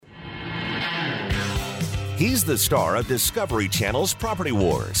He's the star of Discovery Channel's Property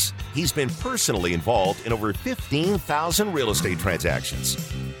Wars. He's been personally involved in over 15,000 real estate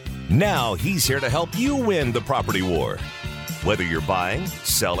transactions. Now he's here to help you win the property war. Whether you're buying,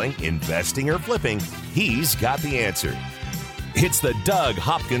 selling, investing, or flipping, he's got the answer. It's the Doug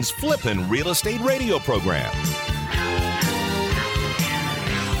Hopkins Flippin' Real Estate Radio Program.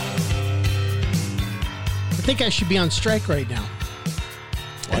 I think I should be on strike right now.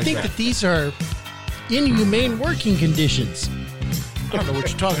 I think that these are inhumane working conditions. I don't know what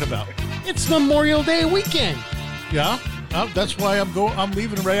you're talking about. It's Memorial Day weekend. Yeah, that's why I'm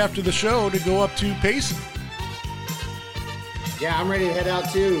leaving right after the show to go up to Payson. Yeah, I'm ready to head out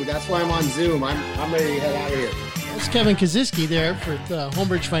too. That's why I'm on Zoom. I'm ready to head out of here. That's Kevin Kaziski there for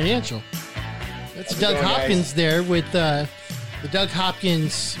Homebridge Financial. That's Doug Hopkins guys. There with the Doug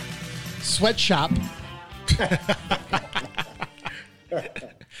Hopkins Sweatshop.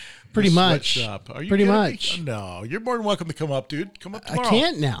 Pretty much. Are you pretty much. No, you're more than welcome to come up, dude. Come up tomorrow. I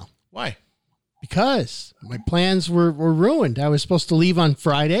can't now. Why? Because my plans were ruined. I was supposed to leave on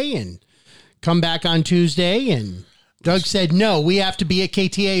Friday and come back on Tuesday, and Doug said, no, we have to be at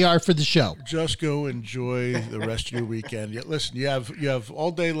KTAR for the show. Just go enjoy the rest of your weekend. Listen, you have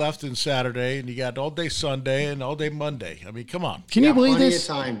all day left in Saturday, and you got all day Sunday and all day Monday. I mean, come on. Can you believe this?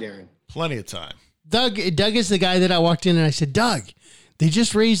 Plenty of time, Darren. Plenty of time. Doug is the guy that I walked in and I said, Doug, they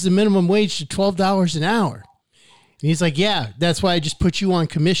just raised the minimum wage to $12 an hour. And he's like, yeah, that's why I just put you on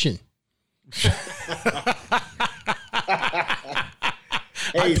commission.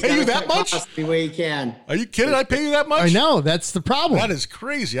 I pay you that much? The way you can. Are you kidding? I pay you that much? I know, that's the problem. That is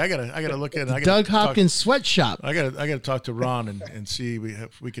crazy. I gotta look at it. Doug Hopkins Sweatshop. I gotta talk to Ron and see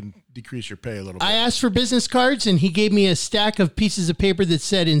if we can decrease your pay a little bit. I asked for business cards and he gave me a stack of pieces of paper that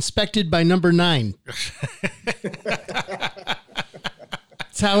said inspected by number 9.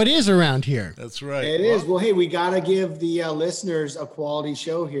 That's how it is around here. That's right. It is. Well, hey, we gotta give the listeners a quality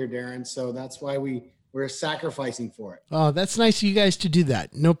show here, Darren. So that's why we're sacrificing for it. Oh, that's nice of you guys to do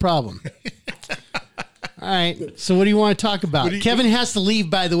that. No problem. All right. So what do you want to talk about? Kevin has to leave,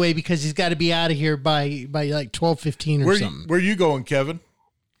 by the way, because he's got to be out of here by like 12:15 or something. Where are you going, Kevin?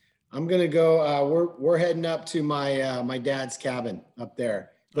 I'm going to go. We're heading up to my dad's cabin up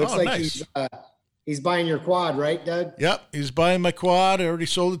there. Looks like nice. He's buying your quad, right, Doug? Yep. He's buying my quad. I already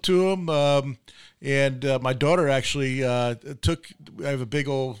sold it to him. And my daughter actually I have a big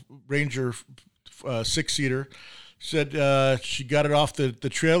old Ranger 6-seater. Said she got it off the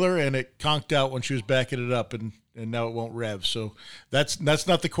trailer and it conked out when she was backing it up, and now it won't rev. So that's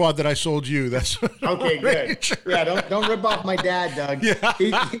not the quad that I sold you. That's okay. Good. Yeah, don't rip off my dad, Doug.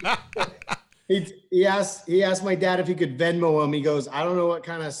 Yeah. He asked my dad if he could Venmo him. He goes, I don't know what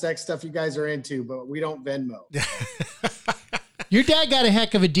kind of sex stuff you guys are into, but we don't Venmo. Your dad got a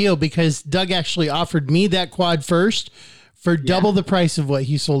heck of a deal because Doug actually offered me that quad first for double the price of what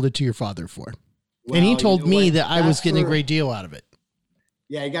he sold it to your father for. Well, and he told me that I was getting a great deal out of it.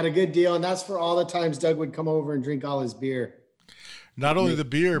 Yeah, he got a good deal. And that's for all the times Doug would come over and drink all his beer. Not only the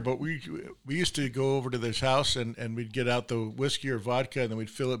beer, but we used to go over to this house and we'd get out the whiskey or vodka and then we'd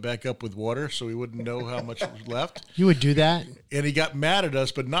fill it back up with water so we wouldn't know how much was left. You would do that? And he got mad at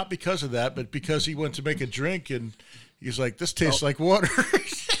us, but not because of that, but because he went to make a drink and he's like, this tastes like water.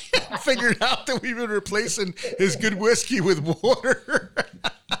 Figured out that we've been replacing his good whiskey with water.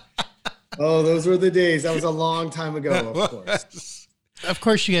 Oh, those were the days. That was a long time ago, of course. Of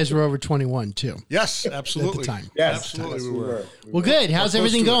course, you guys were over 21, too. Yes, absolutely. At the time. Yes, absolutely we were. Well, good. How's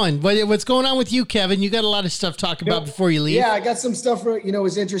everything going? What's going on with you, Kevin? You got a lot of stuff to talk about before you leave. Yeah, I got some stuff. It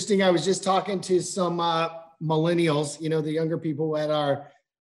was interesting. I was just talking to some millennials, the younger people that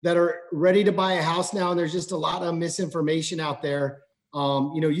are ready to buy a house now. And there's just a lot of misinformation out there.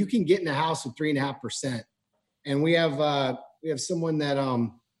 You can get in a house with 3.5%. And we have someone that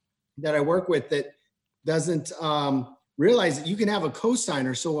I work with that doesn't realize that you can have a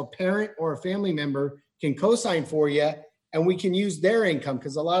cosigner. So a parent or a family member can cosign for you and we can use their income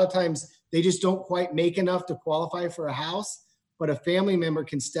because a lot of times they just don't quite make enough to qualify for a house, but a family member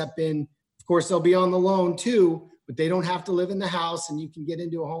can step in. Of course, they'll be on the loan too, but they don't have to live in the house and you can get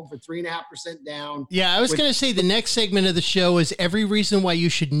into a home for 3.5% down. Yeah, I was going to say the next segment of the show is every reason why you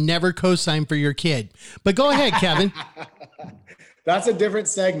should never cosign for your kid. But go ahead, Kevin. That's a different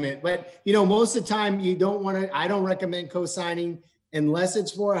segment, but most of the time I don't recommend co-signing unless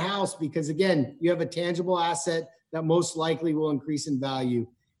it's for a house, because again, you have a tangible asset that most likely will increase in value.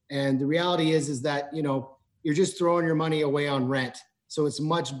 And the reality is that, you're just throwing your money away on rent. So it's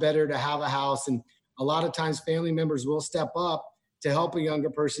much better to have a house. And a lot of times family members will step up to help a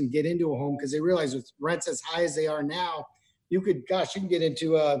younger person get into a home because they realize with rents as high as they are now, you can get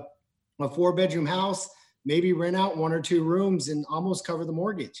into a 4-bedroom house maybe rent out 1 or 2 rooms and almost cover the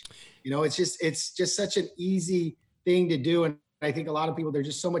mortgage. It's just such an easy thing to do. And I think a lot of people, there's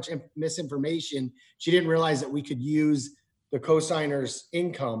just so much misinformation. She didn't realize that we could use the cosigner's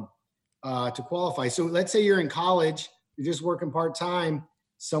income to qualify. So let's say you're in college, you're just working part-time,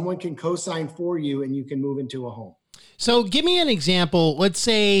 someone can cosign for you and you can move into a home. So give me an example. Let's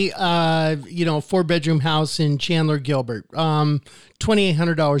say, 4-bedroom house in Chandler, Gilbert,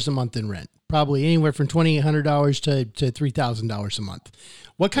 $2,800 a month in rent, probably anywhere from $2,800 to $3,000 a month.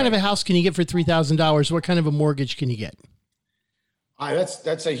 What kind of a house can you get for $3,000? What kind of a mortgage can you get?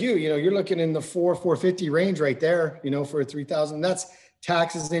 That's a huge, you're looking in the $450 range right there, for a $3,000. That's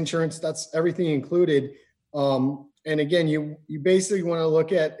taxes, insurance, that's everything included. And again, you basically want to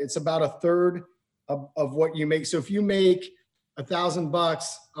look at, it's about a third of what you make. So if you make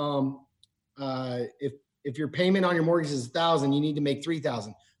 $1,000, if your payment on your mortgage is $1,000, you need to make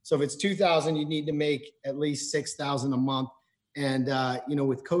 $3,000. So if it's $2,000, you need to make at least $6,000 a month. And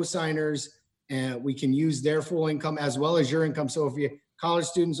with cosigners, we can use their full income as well as your income. So if your college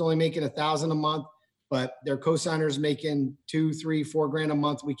students only making $1,000 a month, but their cosigners making $2, $3, $4,000 a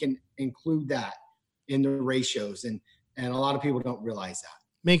month, we can include that in the ratios. And a lot of people don't realize that.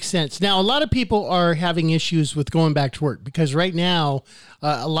 Makes sense. Now, a lot of people are having issues with going back to work because right now,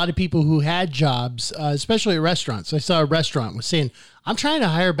 a lot of people who had jobs, especially at restaurants, I saw a restaurant was saying, I'm trying to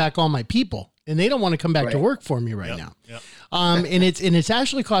hire back all my people and they don't want to come back to work for me right now. Yep. And it's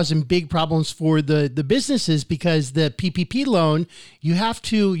actually causing big problems for the businesses because the PPP loan, you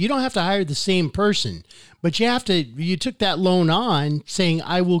don't have to hire the same person, but you took that loan on saying,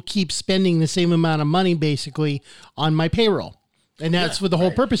 I will keep spending the same amount of money basically on my payroll. And that's what the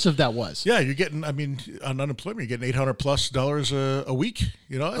whole purpose of that was. Yeah, you're getting, on unemployment, you're getting $800+ a week.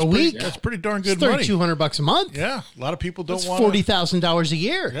 That's week? That's pretty darn good it's money. $3,200 a month. Yeah, a lot of people don't want $40,000 a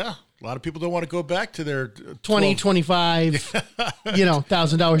year. Yeah, a lot of people don't want to go back to their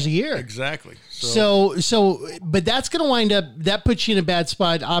 $1,000 a year. Exactly. But that's going to wind up, that puts you in a bad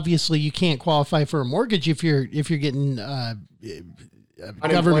spot. Obviously, you can't qualify for a mortgage if you're getting government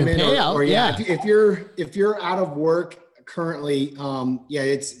payout. Or if you're out of work currently,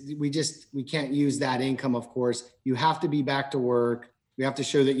 we can't use that income. Of course, you have to be back to work. We have to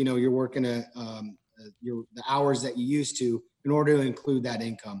show that you're working the hours that you used to in order to include that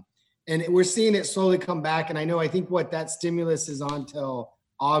income. And we're seeing it slowly come back. And I think what that stimulus is on till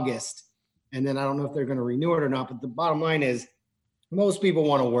August, and then I don't know if they're going to renew it or not. But the bottom line is, most people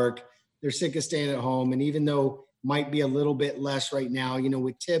want to work. They're sick of staying at home, and even though might be a little bit less right now,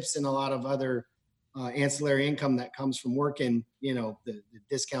 with tips and a lot of other ancillary income that comes from working, the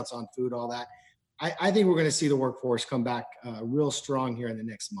discounts on food, all that. I think we're going to see the workforce come back real strong here in the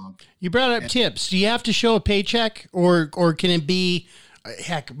next month. You brought up tips. Do you have to show a paycheck or can it be,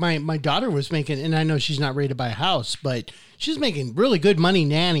 heck, my daughter was making, and I know she's not ready to buy a house, but she's making really good money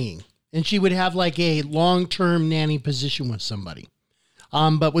nannying. And she would have like a long-term nanny position with somebody,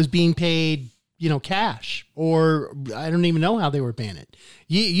 but was being paid cash, or I don't even know how they were paying it.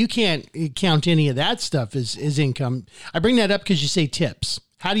 You can't count any of that stuff as income. I bring that up because you say tips.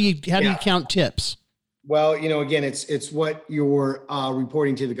 How do you count tips? Well, again, it's what you're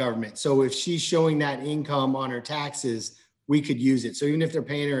reporting to the government. So if she's showing that income on her taxes, we could use it. So even if they're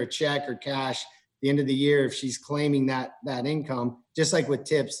paying her a check or cash, the end of the year, if she's claiming that income, just like with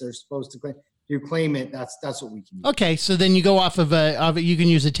tips, they're supposed to claim. You claim it, that's what we can use. Okay, so then you go off of you can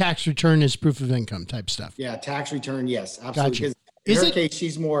use a tax return as proof of income type stuff. Yeah, tax return, yes, absolutely. Gotcha. In her case,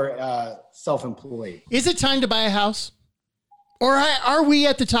 she's more self-employed. Is it time to buy a house? Or are we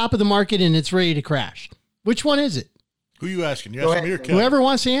at the top of the market and it's ready to crash? Which one is it? Who are you asking? You asking me or Kevin? Whoever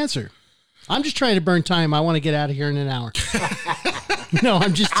wants to answer. I'm just trying to burn time. I want to get out of here in an hour. No,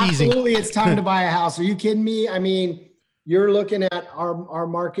 I'm just teasing. Absolutely, it's time to buy a house. Are you kidding me? You're looking at our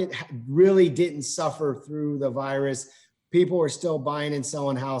market really didn't suffer through the virus. People are still buying and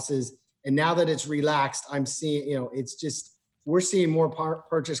selling houses. And now that it's relaxed, I'm seeing, we're seeing more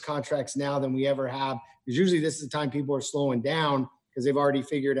purchase contracts now than we ever have. Because usually this is the time people are slowing down because they've already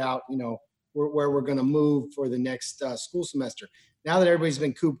figured out, where we're going to move for the next school semester. Now that everybody's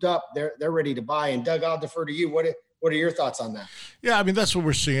been cooped up, they're ready to buy. And Doug, I'll defer to you. What are your thoughts on that? Yeah, that's what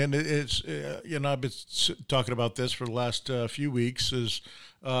we're seeing. It's I've been talking about this for the last few weeks. Is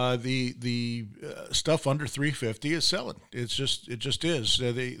the stuff under 350 is selling. It just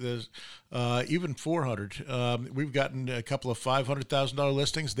is. Even 400. We've gotten a couple of $500,000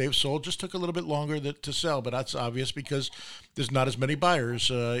 listings. They've sold. Just took a little bit longer to sell, but that's obvious because there's not as many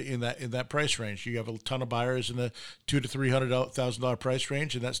buyers in that price range. You have a ton of buyers in the $200,000 to $300,000 price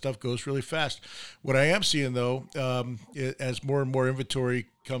range, and that stuff goes really fast. What I am seeing though, as more and more inventory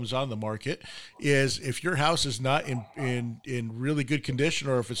comes on the market is if your house is not in really good condition,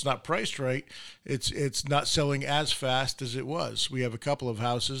 or if it's not priced right, it's not selling as fast as it was. We have a couple of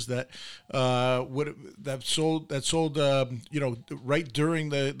houses that sold right during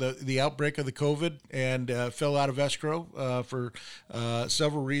the outbreak of the COVID and fell out of escrow for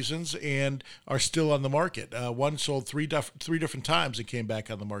several reasons and are still on the market. One sold three different times and came back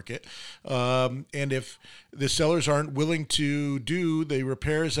on the market. And if the sellers aren't willing to do the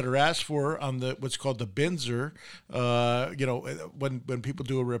repairs that are asked for on the what's called the Binzer, when people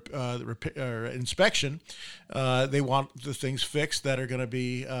do a inspection, they want the things fixed that are going to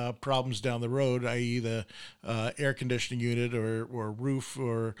be problems down the road, i.e. the air conditioning unit or roof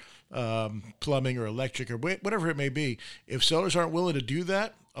or plumbing or electric or whatever it may be. If sellers aren't willing to do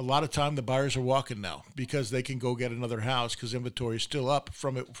that, a lot of time the buyers are walking now because they can go get another house because inventory is still up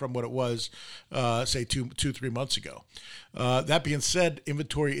from what it was, say 3 months ago. That being said,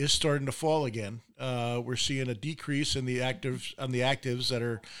 inventory is starting to fall again. We're seeing a decrease in the actives that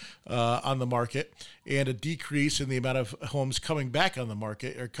are on the market, and a decrease in the amount of homes coming back on the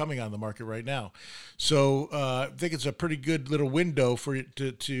market or coming on the market right now. So I think it's a pretty good little window for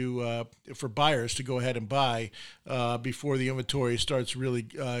buyers to go ahead and buy before the inventory starts really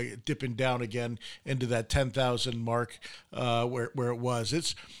dipping down again into that 10,000 mark where it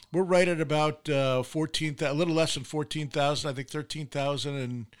was. We're right at about 14,000, a little less than 14,000. I think 13,000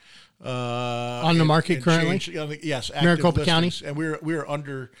 and on the market currently. Yes, Maricopa County, and we were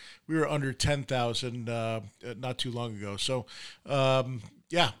under 10,000 not too long ago. So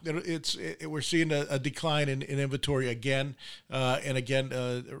we're seeing a decline in inventory again, and again,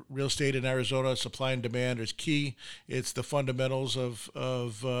 real estate in Arizona, supply and demand is key. It's the fundamentals of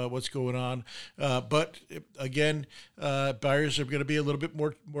what's going on, but again, buyers are going to be a little bit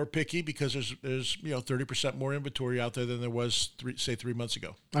more picky because there's 30% more inventory out there than there was 3 months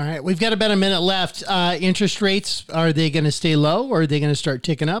ago. All right, we've got about a minute left. Interest rates, are they going to stay low or are they going to start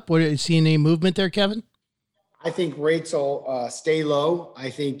ticking up? What are you seeing any movement there, Kevin? I think rates will stay low. I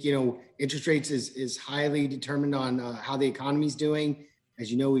think, interest rates is highly determined on how the economy's doing.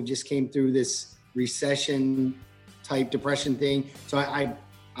 As you know, we just came through this recession type depression thing. So I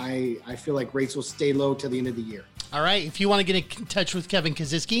feel like rates will stay low till the end of the year. All right. If you want to get in touch with Kevin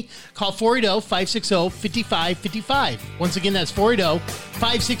Koziski, call 480-560-5555. Once again, that's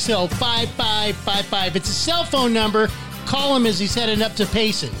 480-560-5555. It's a cell phone number. Call him as he's heading up to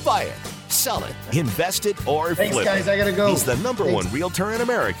Payson. Buy it, sell it, invest it, or flip it. Thanks, guys. I got to go. He's the number one realtor in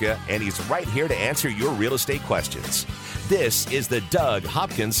America, and he's right here to answer your real estate questions. This is the Doug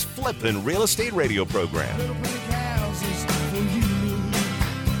Hopkins Flippin' Real Estate Radio Program.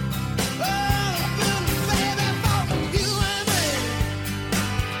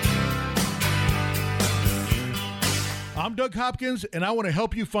 I'm Doug Hopkins, and I want to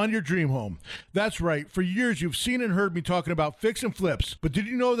help you find your dream home. That's right. For years, you've seen and heard me talking about fix and flips. But did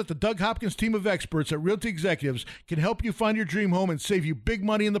you know that the Doug Hopkins team of experts at Realty Executives can help you find your dream home and save you big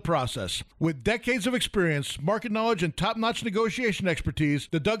money in the process? With decades of experience, market knowledge, and top-notch negotiation expertise,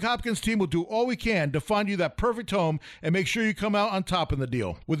 the Doug Hopkins team will do all we can to find you that perfect home and make sure you come out on top in the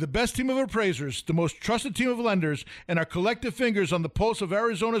deal. With the best team of appraisers, the most trusted team of lenders, and our collective fingers on the pulse of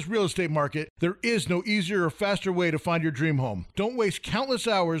Arizona's real estate market, there is no easier or faster way to find your dream home. Don't waste countless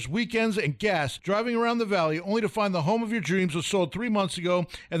hours, weekends, and gas driving around the valley only to find the home of your dreams was sold 3 months ago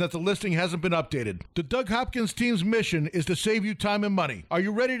and that the listing hasn't been updated. The Doug Hopkins team's mission is to save you time and money. Are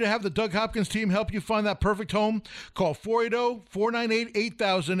you ready to have the Doug Hopkins team help you find that perfect home? Call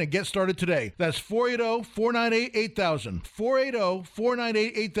 480-498-8000 and get started today. That's 480-498-8000.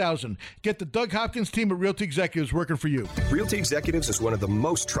 480-498-8000. Get the Doug Hopkins team at Realty Executives working for you. Realty Executives is one of the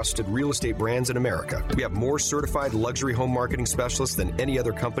most trusted real estate brands in America. We have more certified luxury home marketing specialists than any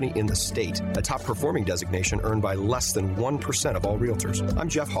other company in the state, a top performing designation earned by less than 1% of all realtors. I'm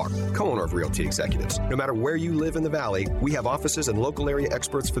Jeff Hawk, co-owner of Realty Executives. No matter where you live in the Valley, we have offices and local area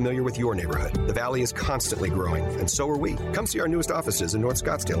experts familiar with your neighborhood. The Valley is constantly growing, and so are we. Come see our newest offices in North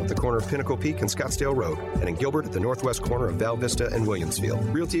Scottsdale at the corner of Pinnacle Peak and Scottsdale Road, and in Gilbert at the northwest corner of Val Vista and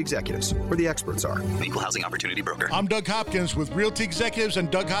Williamsfield. Realty Executives, where the experts are. Equal Housing Opportunity Broker. I'm Doug Hopkins with Realty Executives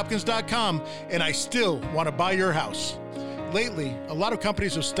and DougHopkins.com, and I still want to buy your house. Lately, a lot of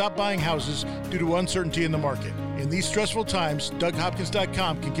companies have stopped buying houses due to uncertainty in the market. In these stressful times,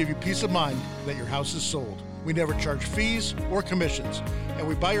 DougHopkins.com can give you peace of mind that your house is sold. We never charge fees or commissions, and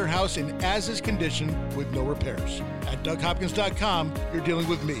we buy your house in as-is condition with no repairs. At DougHopkins.com, you're dealing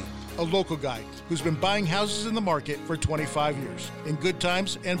with me, a local guy who's been buying houses in the market for 25 years, in good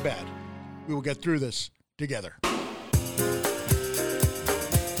times and bad. We will get through this together.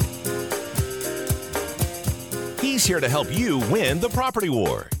 He's He's here to help you win the property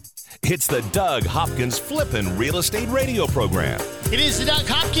war. It's the Doug Hopkins Flippin' Real Estate Radio Program. It is the Doug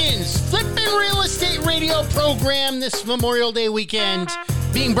Hopkins Flippin' Real Estate Radio Program this Memorial Day weekend,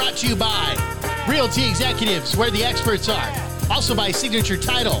 being brought to you by Realty Executives, where the experts are. Also by Signature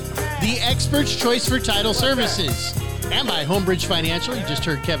Title, the expert's choice for title services. And by Homebridge Financial. You just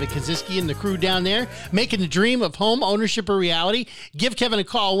heard Kevin Kaziski and the crew down there making the dream of home ownership a reality. Give Kevin a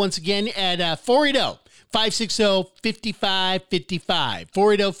call once again at 480-560-5555.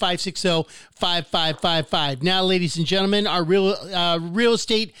 480-560-5555. Now, ladies and gentlemen, our real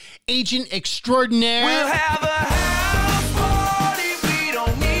estate agent extraordinaire. We'll have a house party. We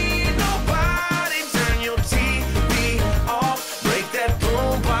don't need nobody. Turn your TV off. Break that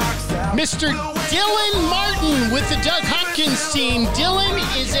boombox out. Mr. Dylan Martin with the Doug Hopkins team. Dylan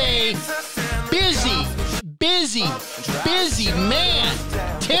is a busy man,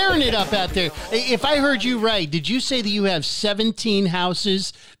 tearing it up out there. If I heard you right, did you say that you have 17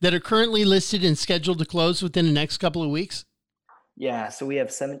 houses that are currently listed and scheduled to close within the next couple of weeks? Yeah, so we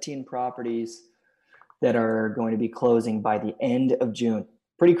have 17 properties that are going to be closing by the end of June.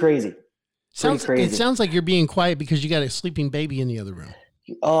 Pretty crazy. It sounds like you're being quiet because you got a sleeping baby in the other room.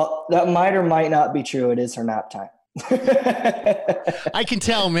 That might or might not be true. It is her nap time. I can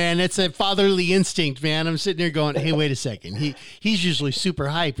tell, man. It's a fatherly instinct, man. I'm sitting there going, hey, wait a second. He's usually super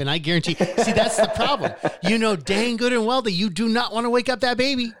hype, and I guarantee. See, that's the problem. You know dang good and well that you do not want to wake up that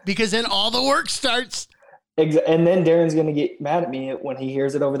baby because then all the work starts. And then Darren's going to get mad at me when he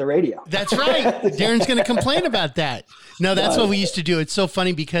hears it over the radio. That's right. Darren's going to complain about that. No, that's what we used to do. It's so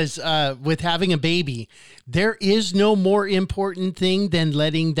funny because with having a baby, there is no more important thing than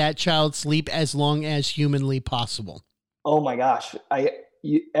letting that child sleep as long as humanly possible. Oh my gosh.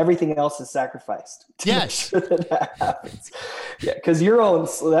 Everything else is sacrificed. Yes. That happens. Yeah, because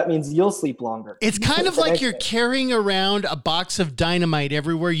so that means you'll sleep longer. It's kind of like you're carrying around a box of dynamite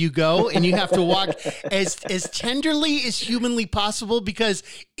everywhere you go, and you have to walk as tenderly as humanly possible because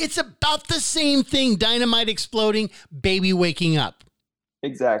it's about the same thing. Dynamite exploding, baby waking up.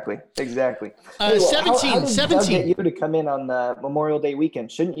 Exactly. Hey, 17. How did Doug get you to come in on the Memorial Day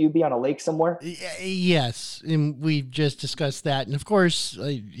weekend? Shouldn't you be on a lake somewhere? Yes, and we just discussed that. And of course,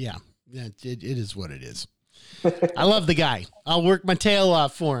 it is what it is. I love the guy. I'll work my tail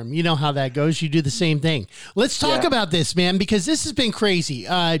off for him. You know how that goes. You do the same thing. Let's talk about this, man, because this has been crazy.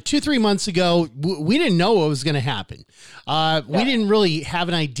 2-3 months ago, we didn't know what was going to happen. We didn't really have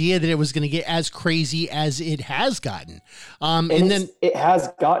an idea that it was going to get as crazy as it has gotten. And then it has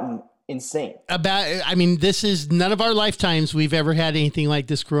gotten insane. This is none of our lifetimes we've ever had anything like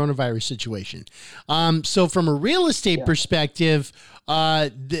this coronavirus situation. So from a real estate perspective,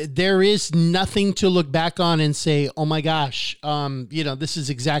 there is nothing to look back on and say, oh my gosh, this is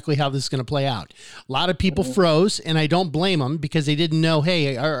exactly how this is going to play out. A lot of people froze, and I don't blame them because they didn't know,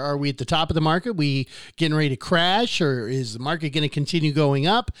 hey, are we at the top of the market? We getting ready to crash, or is the market going to continue going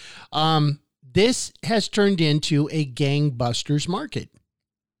up? This has turned into a gangbusters market.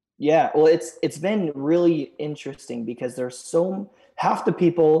 Yeah, well, it's been really interesting because half the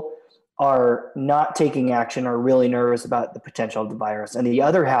people are not taking action, are really nervous about the potential of the virus. And the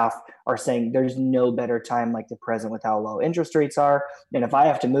other half are saying there's no better time like the present with how low interest rates are. And if I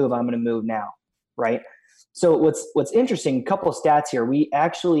have to move, I'm going to move now, right? So what's interesting, a couple of stats here. We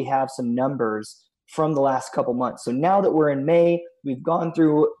actually have some numbers from the last couple months. So now that we're in May, we've gone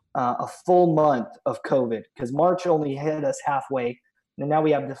through a full month of COVID because March only hit us halfway. And now we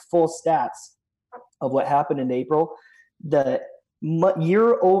have the full stats of what happened in April. The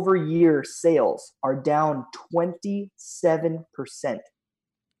year-over-year sales are down 27%.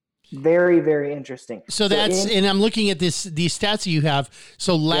 Very, very interesting. So and I'm looking at these stats that you have.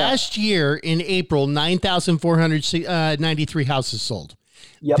 So last year in April, 9,493 houses sold.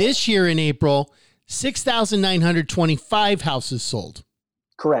 Yep. This year in April, 6,925 houses sold.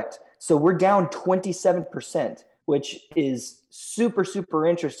 Correct. So we're down 27%, which is super, super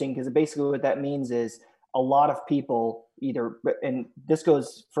interesting because basically what that means is a lot of people and this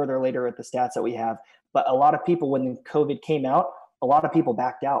goes further later at the stats that we have, but a lot of people, when COVID came out, a lot of people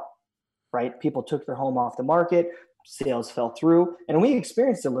backed out, right? People took their home off the market, sales fell through, and we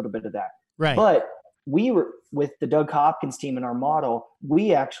experienced a little bit of that. Right. But we were with the Doug Hopkins team in our model,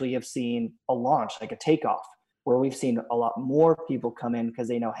 we actually have seen a launch, like a takeoff, where we've seen a lot more people come in because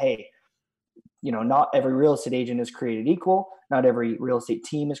they know, hey, not every real estate agent is created equal. Not every real estate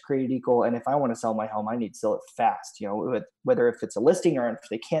team is created equal. And if I want to sell my home, I need to sell it fast, whether if it's a listing or if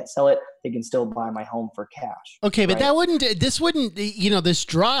they can't sell it, they can still buy my home for cash. Okay. But this wouldn't, this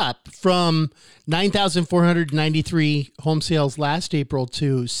drop from 9,493 home sales last April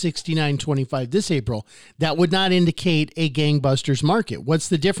to 6,925 this April, that would not indicate a gangbusters market. What's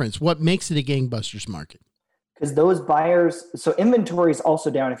the difference? What makes it a gangbusters market? Because those buyers, so inventory is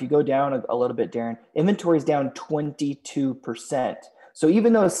also down. If you go down a little bit, Darren, inventory is down 22%. So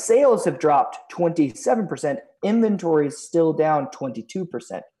even though sales have dropped 27%, inventory is still down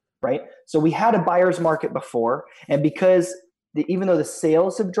 22%, right? So we had a buyer's market before, and because even though the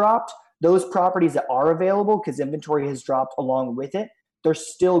sales have dropped, those properties that are available, because inventory has dropped along with it, they're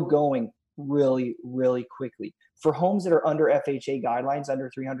still going really, really quickly. For homes that are under FHA guidelines, under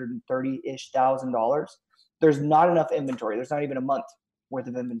 $330,000-ish, there's not enough inventory. There's not even a month worth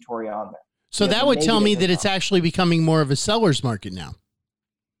of inventory on there. So that would tell me that it's actually becoming more of a seller's market now.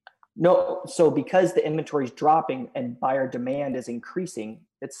 No, so because the inventory is dropping and buyer demand is increasing,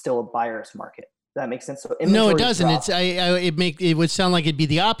 it's still a buyer's market. Does that make sense? So no, it doesn't. It would sound like it'd be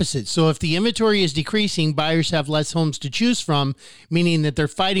the opposite. So if the inventory is decreasing, buyers have less homes to choose from, meaning that they're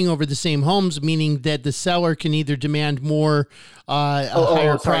fighting over the same homes, meaning that the seller can either demand more,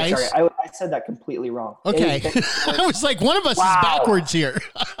 higher price. Sorry. I said that completely wrong. Okay. I was like, one of us is backwards here.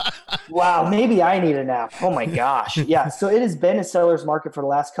 Wow. Maybe I need a nap. Oh my gosh. Yeah. So it has been a seller's market for the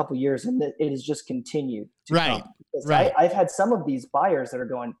last couple of years, and it has just continued to come. Right. I've had some of these buyers that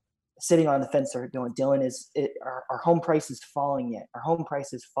are sitting on the fence, are going, Dylan, our home price is falling yet? Our home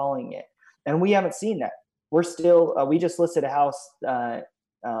price is falling yet? And we haven't seen that. We're still, we just listed a house that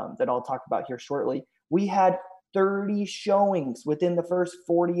I'll talk about here shortly. We had 30 showings within the first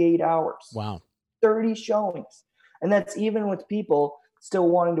 48 hours. Wow. 30 showings. And that's even with people still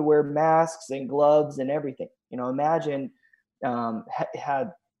wanting to wear masks and gloves and everything. Imagine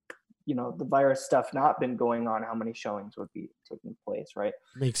had the virus stuff not been going on, how many showings would be taking place, right?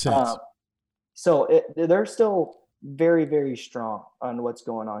 Makes sense. So they're still very, very strong on what's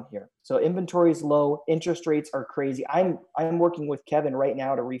going on here. So inventory is low. Interest rates are crazy. I'm working with Kevin right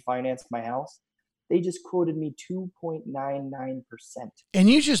now to refinance my house. They just quoted me 2.99%. And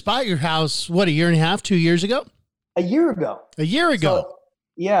you just bought your house, what, a year and a half, 2 years ago? A year ago.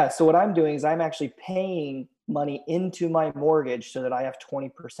 So what I'm doing is I'm actually paying money into my mortgage so that I have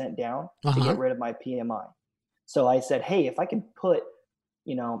 20% down to get rid of my PMI. So I said, hey, if I can put,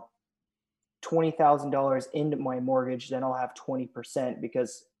 $20,000 into my mortgage, then I'll have 20%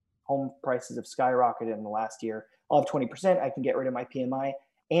 because home prices have skyrocketed in the last year. I'll have 20%. I can get rid of my PMI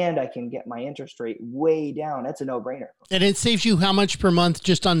and I can get my interest rate way down. That's a no-brainer. And it saves you how much per month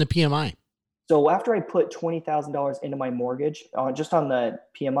just on the PMI? So after I put $20,000 into my mortgage, just on the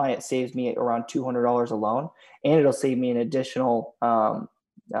PMI, it saves me around $200 alone, and it'll save me an additional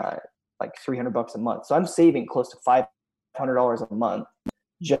like $300 a month. So I'm saving close to $500 a month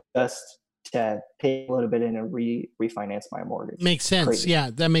just to pay a little bit in and refinance my mortgage. Makes sense. Crazy. Yeah,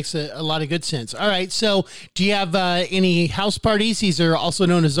 that makes a lot of good sense. All right. So do you have any house parties? These are also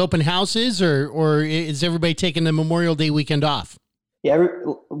known as open houses, or is everybody taking the Memorial Day weekend off? Yeah,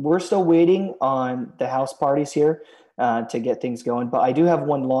 we're still waiting on the house parties here to get things going. But I do have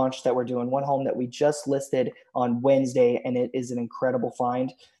one launch that we're doing, one home that we just listed on Wednesday, and it is an incredible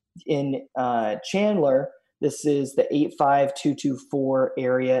find. In Chandler, this is the 85224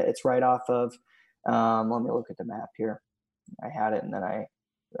 area. It's right off of, let me look at the map here. I had it and then I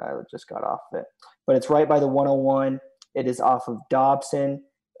just got off of it. But it's right by the 101. It is off of Dobson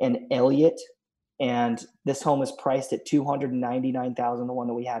and Elliott. And this home is priced at $299,000, the one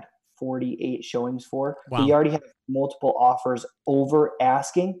that we had 48 showings for. Wow. We already have multiple offers over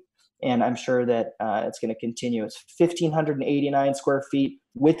asking, and I'm sure that it's going to continue. It's 1,589 square feet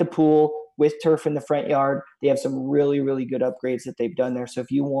with a pool, with turf in the front yard. They have some really, really good upgrades that they've done there. So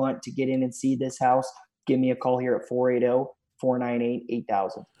if you want to get in and see this house, give me a call here at 480-498-8000.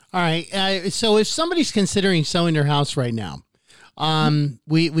 All right. So if somebody's considering selling their house right now,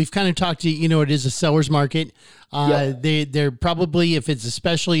 we've kind of talked to, it is a seller's market. They're probably, if it's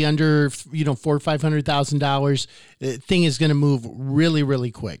especially under, $400,000 or $500,000, the thing is going to move really,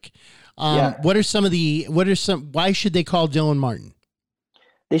 really quick. Why should they call Dylan Martin?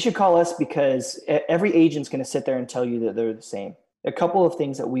 They should call us because every agent's going to sit there and tell you that they're the same. A couple of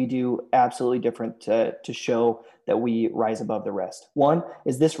things that we do absolutely different to show that we rise above the rest. One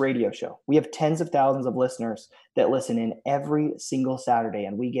is this radio show. We have tens of thousands of listeners that listen in every single Saturday,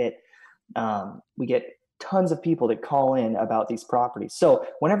 and we get tons of people that call in about these properties. So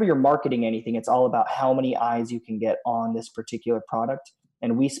whenever you're marketing anything, it's all about how many eyes you can get on this particular product.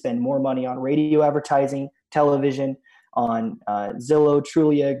 And we spend more money on radio advertising, television, on Zillow,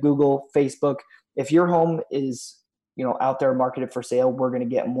 Trulia, Google, Facebook. If your home is, out there marketed for sale, we're going to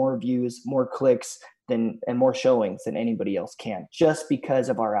get more views, more clicks and more showings than anybody else can, just because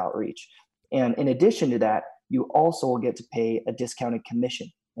of our outreach. And in addition to that, you also will get to pay a discounted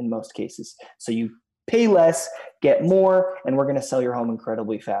commission in most cases. So you pay less, get more, and we're going to sell your home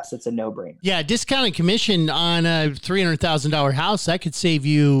incredibly fast. It's a no-brainer. Yeah, discounted commission on a $300,000 house, that could save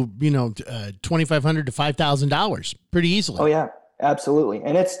you, $2,500 to $5,000 pretty easily. Oh yeah, absolutely.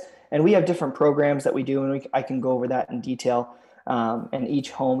 And we have different programs that we do, and I can go over that in detail. And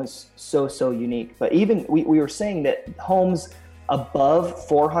each home is so unique. But even we were saying that homes above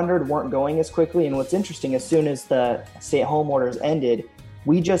 400 weren't going as quickly. And what's interesting, as soon as the stay-at-home orders ended,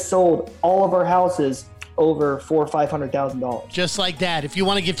 we just sold all of our houses over $400,000 or $500,000. Just like that. If you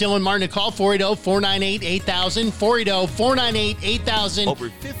want to give Dylan Martin a call, 480-498-8000, 480-498-8000. Over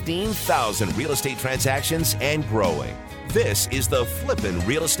 15,000 real estate transactions and growing. This is the Flippin'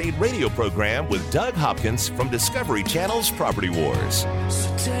 Real Estate Radio program with Doug Hopkins from Discovery Channel's Property Wars.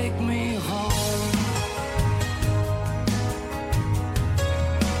 So take me home.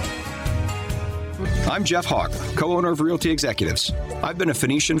 I'm Jeff Hawk, co-owner of Realty Executives. I've been a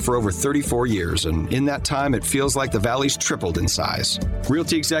Phoenician for over 34 years, and in that time, it feels like the Valley's tripled in size.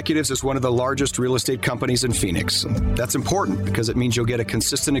 Realty Executives is one of the largest real estate companies in Phoenix. That's important because it means you'll get a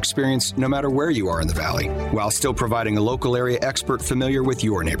consistent experience no matter where you are in the Valley, while still providing a local area expert familiar with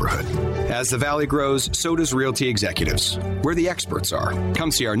your neighborhood. As the Valley grows, so does Realty Executives, where the experts are.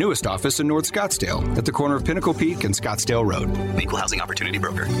 Come see our newest office in North Scottsdale, at the corner of Pinnacle Peak and Scottsdale Road. Equal Housing Opportunity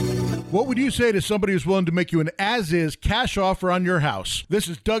Broker. What would you say to somebody who's willing to make you an as-is cash offer on your house? This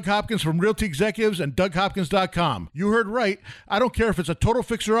is Doug Hopkins from Realty Executives and DougHopkins.com. You heard right. I don't care if it's a total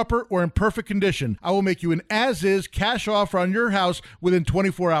fixer-upper or in perfect condition. I will make you an as-is cash offer on your house within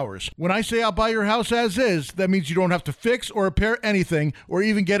 24 hours. When I say I'll buy your house as-is, that means you don't have to fix or repair anything or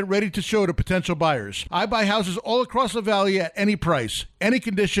even get it ready to show to potential buyers. I buy houses all across the Valley at any price, any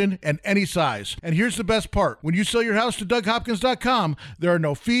condition, and any size. And here's the best part. When you sell your house to DougHopkins.com, there are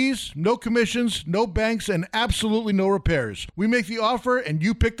no fees, no commissions, no banks, and absolutely no repairs. We make the offer and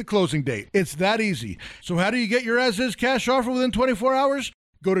you pick the closing date. It's that easy. So how do you get your as-is cash offer within 24 hours?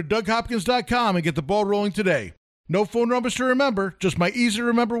 Go to DougHopkins.com and get the ball rolling today. No phone numbers to remember, just my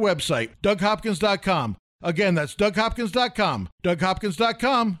easy-to-remember website, DougHopkins.com. Again, that's DougHopkins.com.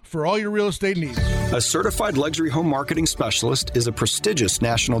 DougHopkins.com for all your real estate needs. A certified luxury home marketing specialist is a prestigious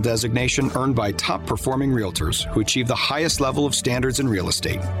national designation earned by top-performing realtors who achieve the highest level of standards in real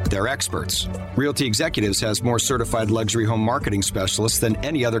estate. They're experts. Realty Executives has more certified luxury home marketing specialists than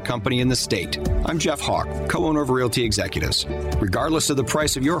any other company in the state. I'm Jeff Hawk, co-owner of Realty Executives. Regardless of the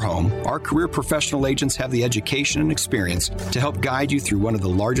price of your home, our career professional agents have the education and experience to help guide you through one of the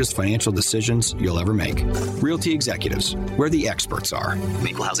largest financial decisions you'll ever make. Realty Executives, where the experts are.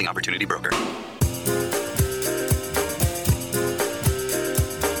 Equal Housing Opportunity Broker.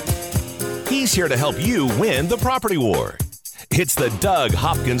 He's here to help you win the property war. It's the Doug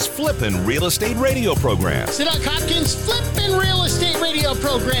Hopkins Flippin' Real Estate Radio program. It's the Doug Hopkins Flippin' Real Estate Radio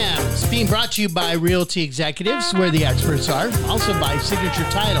program. It's being brought to you by Realty Executives, where the experts are. Also by Signature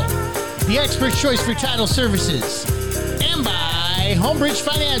Title, the expert's choice for title services. And by Homebridge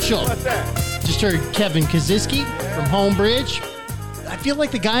Financial. What's that? Just heard Kevin Kaziski from Homebridge. I feel like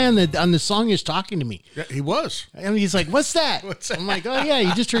the guy on the song is talking to me. Yeah, he was. And he's like, what's that? What's that? I'm like, oh, yeah,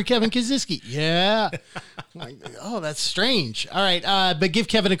 you just heard Kevin Kaziski. Yeah. I'm like, oh, that's strange. All right. But give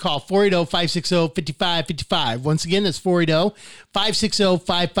Kevin a call, 480-560-5555. Once again, that's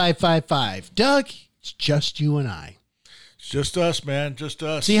 480-560-5555. Doug, it's just you and I. It's just us, man. Just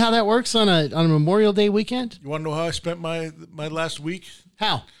us. See how that works on a Memorial Day weekend? You want to know how I spent my last week?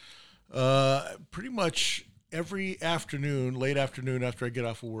 How? Pretty much every afternoon, late afternoon after I get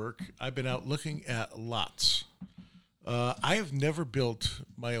off of work, I've been out looking at lots. I have never built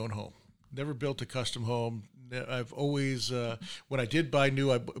my own home, never built a custom home. I've always, when I did buy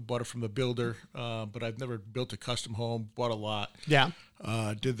new, I bought it from the builder, but I've never built a custom home, bought a lot. Yeah.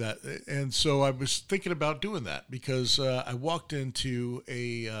 Did that. And so I was thinking about doing that because I walked into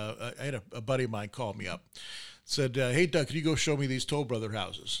I had a buddy of mine call me up. Said, hey, Doug, can you go show me these Toll Brother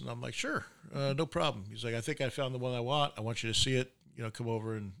houses? And I'm like, sure, no problem. He's like, I think I found the one I want. I want you to see it. Come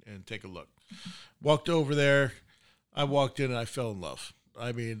over and take a look. Walked over there. I walked in and I fell in love.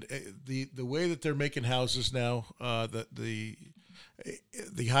 I mean, the way that they're making houses now, the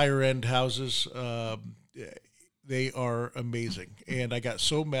higher end houses, they are amazing. And I got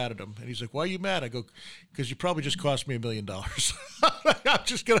so mad at him. And he's like, "Why are you mad?" I go, "Because you probably just cost me $1 million." I'm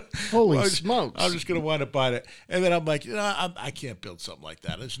just gonna smokes! I'm just gonna wind up buying it. And then I'm like, I can't build something like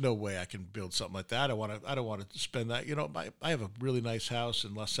that. There's no way I can build something like that. I don't want to spend that. I have a really nice house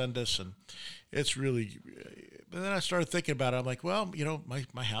in Las Sendas, and it's really. But then I started thinking about it. I'm like, well,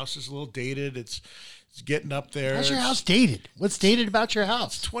 my house is a little dated. It's getting up there. How's your house dated? What's dated about your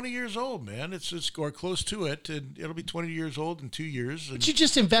house? It's 20 years old, man. It's or close to it, and it'll be 20 years old in 2 years. And but you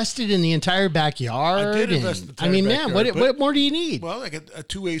just invested in the entire backyard. I did invest in the entire backyard. backyard, What more do you need? Well, I got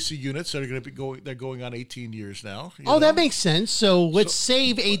 2 AC units that are going to be going. They're going on 18 years now. That makes sense. So let's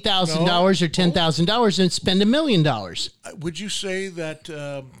save $8,000 or $10,000 and spend $1 million. Would you say that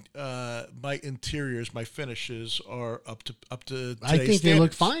my interiors, my finishes are up to today's I think standards? they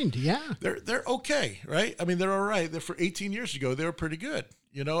look fine. Yeah, they're okay, right? I mean, they're all right. For 18 years ago, they were pretty good.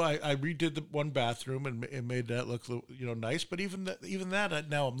 I redid the one bathroom and made that look, nice. But even that,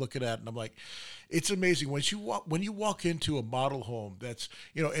 now I'm looking at it and I'm like, it's amazing when you walk into a model home that's,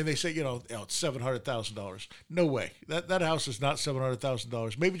 and they say, it's $700,000. No way. That house is not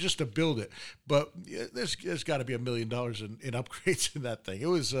 $700,000. Maybe just to build it, but there's got to be $1 million in upgrades in that thing.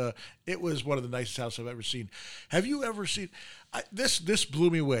 It was one of the nicest houses I've ever seen. Have you ever seen this? This blew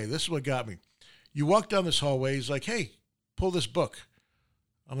me away. This is what got me. You walk down this hallway. He's like, "Hey, pull this book."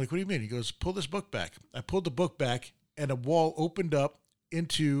 I'm like, "What do you mean?" He goes, "Pull this book back." I pulled the book back, and a wall opened up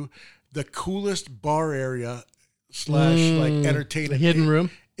into the coolest bar area / like entertainment. The hidden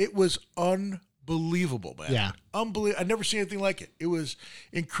room. It was unbelievable, man. Yeah. Unbelievable. I've never seen anything like it. It was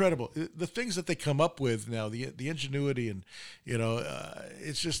incredible. The things that they come up with now, the ingenuity, and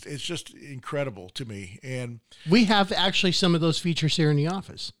it's just incredible to me. And we have actually some of those features here in the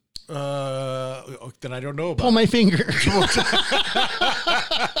office. Then I don't know about. Pull my finger.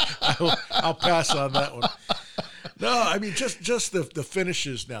 I'll pass on that one. No, I mean just the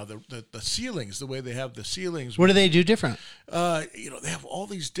finishes now, the ceilings, the way they have the ceilings. What do they do different? They have all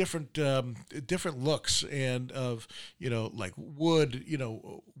these different looks and of like wood,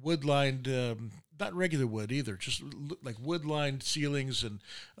 wood lined, not regular wood either, just like wood lined ceilings and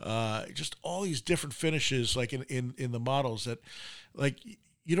just all these different finishes like in the models that like.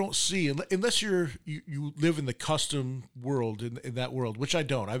 You don't see unless you live in the custom world in that world, which I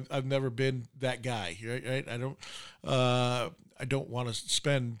don't. I've never been that guy, right? I don't want to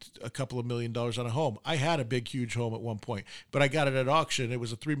spend a couple of $1 million on a home. I had a big, huge home at one point, but I got it at auction. It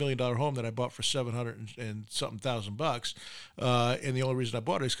was a $3 million home that I bought for $700 and something thousand bucks. And the only reason I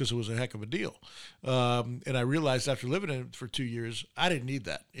bought it is because it was a heck of a deal. And I realized after living in it for 2 years, I didn't need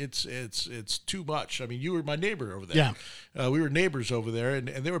that. It's too much. I mean, you were my neighbor over there. Yeah. We were neighbors over there, and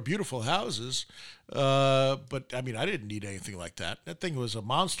they were beautiful houses. But I mean, I didn't need anything like that. That thing was a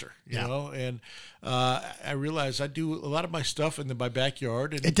monster, you know. And I realized I do a lot of my stuff in my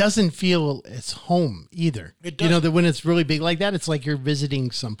backyard. And it doesn't feel it's home either. It doesn't. That when it's really big like that, it's like you're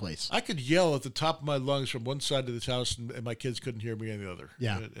visiting someplace. I could yell at the top of my lungs from one side of this house, and my kids couldn't hear me on the other.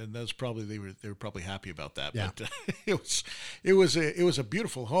 Yeah, and that's probably they were probably happy about that. Yeah. But it was a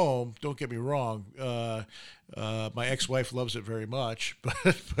beautiful home. Don't get me wrong. My ex-wife loves it very much,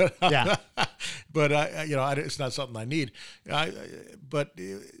 but yeah. But it's not something I need.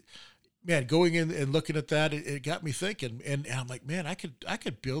 Man, going in and looking at that, it got me thinking, and I'm like, man, I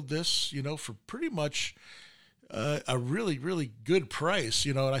could build this, for pretty much a really, really good price,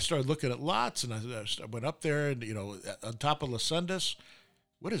 And I started looking at lots, and I went up there, and on top of Las Sendas,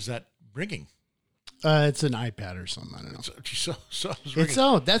 what is that ringing? It's an iPad or something. I don't know.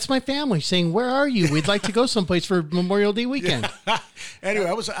 So that's my family saying, "Where are you? We'd like to go someplace for Memorial Day weekend." Yeah. Anyway,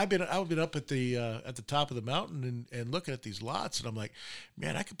 I've been up at the top of the mountain and looking at these lots, and I'm like,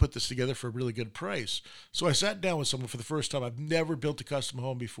 man, I could put this together for a really good price. So I sat down with someone for the first time. I've never built a custom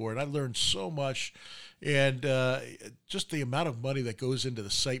home before, and I learned so much. And just the amount of money that goes into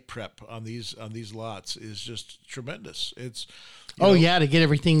the site prep on these lots is just tremendous. It's to get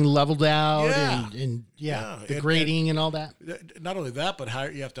everything leveled out and the grading and all that. Not only that, but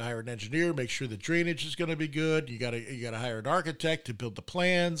you have to hire an engineer, make sure the drainage is going to be good. You got to hire an architect to build the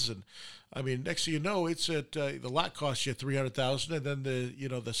plans, and I mean, next thing you know, it's at the lot costs you $300,000, and then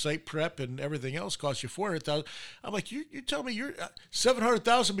the site prep and everything else costs you $400,000. I'm like, you tell me you're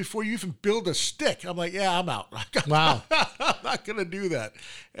 $700,000 before you even build a stick. I'm like, yeah, I'm out. Wow, I'm not gonna do that.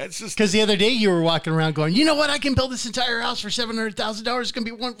 It's just because the other day you were walking around going, you know what? I can build this entire house for $700,000. It's gonna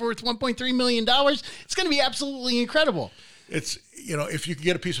be worth $1.3 million. It's gonna be absolutely incredible. It's if you can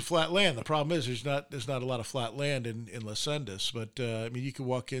get a piece of flat land, the problem is there's not a lot of flat land in Las Sendas. But I mean, you can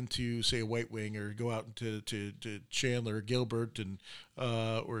walk into, say, a White Wing, or go out into to Chandler or Gilbert, and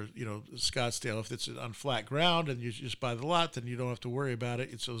or Scottsdale. If it's on flat ground and you just buy the lot, then you don't have to worry about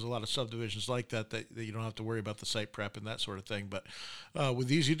it. So there's a lot of subdivisions like that you don't have to worry about the site prep and that sort of thing. But with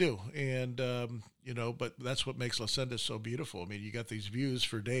these, you do, and but that's what makes Las Sendas so beautiful. I mean, you got these views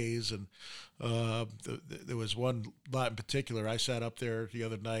for days, and there was one lot in particular. I sat up there the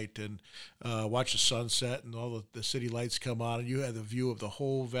other night and watched the sunset and all the city lights come on, and you had the view of the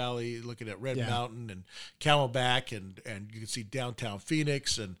whole valley, looking at Red Mountain and Camelback, and you could see downtown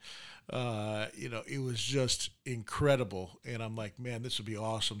Phoenix, and it was just incredible. And I'm like, man, this would be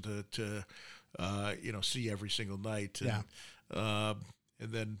awesome to see every single night. And,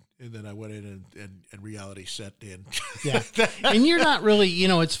 And then I went in and reality set in. Yeah. And you're not really,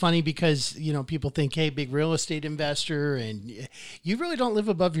 it's funny because, people think, hey, big real estate investor, and you really don't live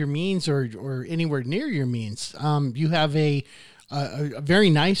above your means or anywhere near your means. You have a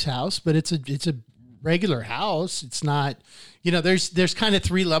very nice house, but it's a regular house. It's not, there's kind of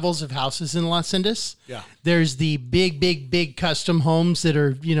three levels of houses in Las Sendas. Yeah. There's the big custom homes that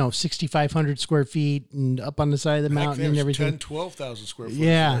are, 6,500 square feet and up on the side of the mountain and everything. 10, 12,000 square foot.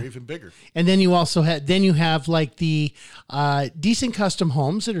 Yeah. Or even bigger. And then you also have like the decent custom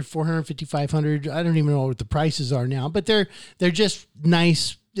homes that are 450, 500. I don't even know what the prices are now, but they're just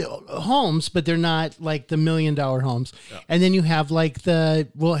nice homes, but they're not like the $1 million homes. Yeah. And then you have like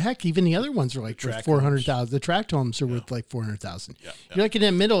even the other ones are like worth 400,000. The tract homes are worth like 400,000. Yeah. You're like in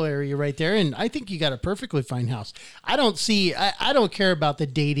that middle area right there, and I think you got a perfectly fine house. I don't care about the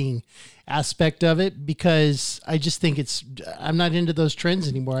dating aspect of it, because I just think I'm not into those trends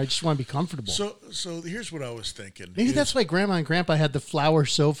anymore. I just want to be comfortable. So here's what I was thinking. Maybe that's why Grandma and Grandpa had the flower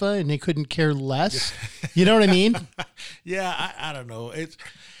sofa and they couldn't care less. You know what I mean? Yeah, I don't know.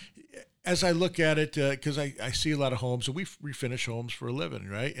 As I look at it, because I see a lot of homes, and we refinish homes for a living,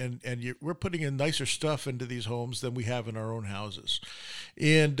 right? And we're putting in nicer stuff into these homes than we have in our own houses,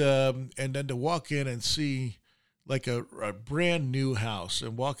 and then to walk in and see like a brand new house,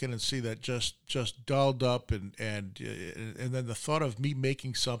 and walk in and see that just dolled up, and then the thought of me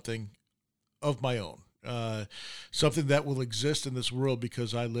making something of my own. Something that will exist in this world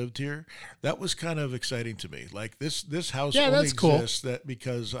because I lived here. That was kind of exciting to me. Like this house only exists that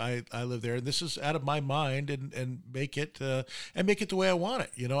because I live there, and this is out of my mind, and make it the way I want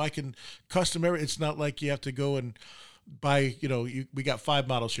it. I can custom every. It's not like you have to go and buy. We got 5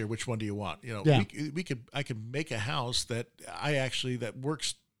 models here. Which one do you want? I can make a house that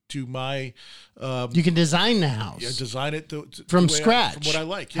works to my you can design the house. Yeah, design it from scratch. From what I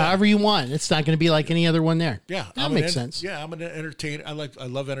like. Yeah. However you want. It's not going to be like any other one there. Yeah. That makes sense. Yeah, I'm an entertainer. I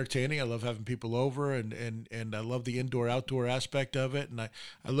love entertaining. I love having people over, and I love the indoor outdoor aspect of it. And I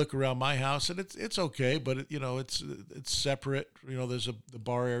look around my house, and it's okay, but it's separate. There's the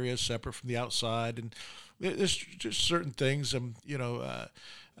bar area is separate from the outside, and there's just certain things.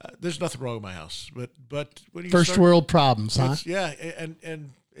 There's nothing wrong with my house, but when you first world problems, huh? Yeah,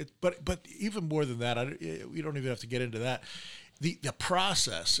 but even more than that, we don't even have to get into that. The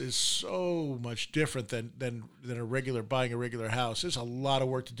process is so much different than buying a regular house. There's a lot of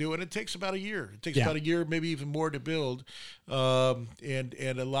work to do, and it takes about a year. It takes about a year, maybe even more, to build, and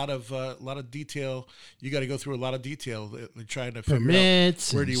a lot of detail. You got to go through a lot of detail trying to figure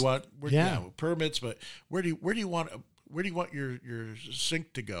out where do you want permits, but where do you want your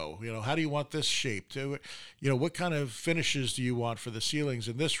sink to go? How do you want this shaped? What kind of finishes do you want for the ceilings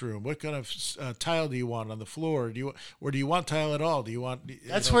in this room? What kind of tile do you want on the floor? Do you want tile at all? Do you want?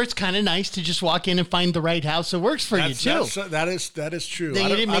 That's where it's kind of nice to just walk in and find the right house that works for you too. That is true. Then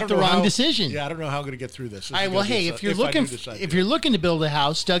you didn't make the wrong decision. Yeah, I don't know how I'm going to get through this. All right. Well, hey, if you're looking to build a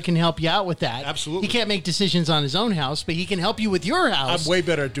house, Doug can help you out with that. Absolutely. He can't make decisions on his own house, but he can help you with your house. I'm way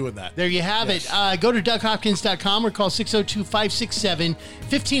better at doing that. There you have it. Go to DougHopkins.com or call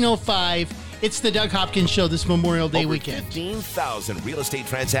 602-567-1505. It's the Doug Hopkins Show this Memorial Day weekend. 15,000 real estate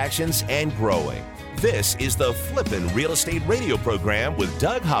transactions and growing. This is the Flippin' Real Estate Radio program with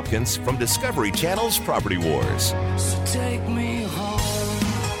Doug Hopkins from Discovery Channel's Property Wars. So take me home.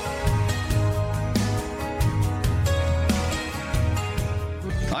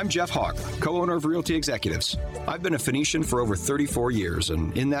 I'm Jeff Hawk, co-owner of Realty Executives. I've been a Phoenician for over 34 years,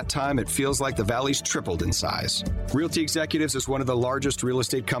 and in that time, it feels like the Valley's tripled in size. Realty Executives is one of the largest real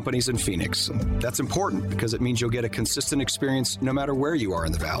estate companies in Phoenix. That's important because it means you'll get a consistent experience no matter where you are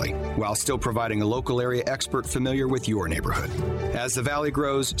in the Valley, while still providing a local area expert familiar with your neighborhood. As the Valley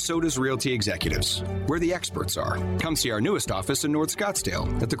grows, so does Realty Executives, where the experts are. Come see our newest office in North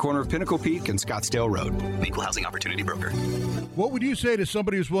Scottsdale, at the corner of Pinnacle Peak and Scottsdale Road. Equal Housing Opportunity Broker. What would you say to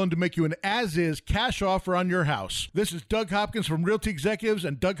somebody who's willing to make you an as-is cash offer on your house? This is Doug Hopkins from Realty Executives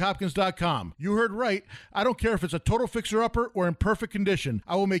and DougHopkins.com. You heard right. I don't care if it's a total fixer-upper or in perfect condition.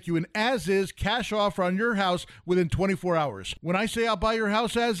 I will make you an as-is cash offer on your house within 24 hours. When I say I'll buy your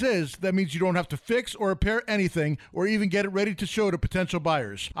house as is, that means you don't have to fix or repair anything or even get it ready to show to potential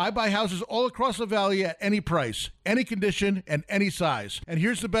buyers. I buy houses all across the Valley at any price, any condition, and any size. And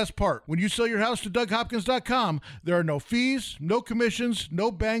here's the best part. When you sell your house to DougHopkins.com, there are no fees, no commissions,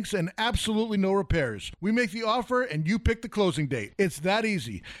 no banks, and absolutely no repairs. We make the offer and you pick the closing date. It's that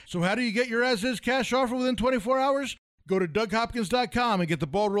easy. So how do you get your as-is cash offer within 24 hours? Go to DougHopkins.com and get the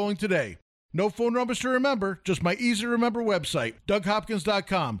ball rolling today. No phone numbers to remember, just my easy-to-remember website,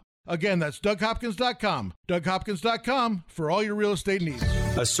 DougHopkins.com. Again, that's DougHopkins.com. DougHopkins.com for all your real estate needs.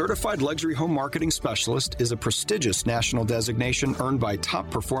 A certified luxury home marketing specialist is a prestigious national designation earned by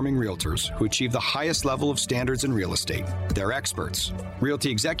top-performing realtors who achieve the highest level of standards in real estate. They're experts.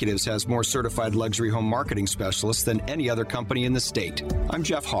 Realty Executives has more certified luxury home marketing specialists than any other company in the state. I'm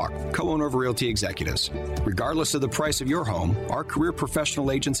Jeff Hawk, co-owner of Realty Executives. Regardless of the price of your home, our career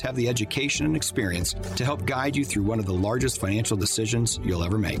professional agents have the education and experience to help guide you through one of the largest financial decisions you'll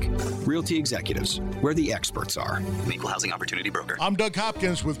ever make. Realty Executives, where the experts are. Equal Housing Opportunity Broker. I'm Doug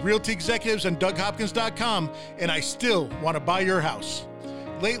Hopkins with Realty Executives and DougHopkins.com, and I still want to buy your house.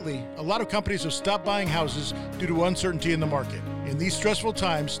 Lately, a lot of companies have stopped buying houses due to uncertainty in the market. In these stressful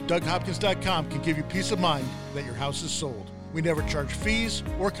times, DougHopkins.com can give you peace of mind that your house is sold. We never charge fees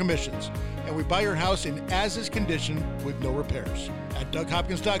or commissions, and we buy your house in as-is condition with no repairs. At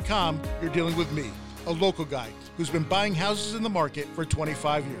DougHopkins.com, you're dealing with me, a local guy who's been buying houses in the market for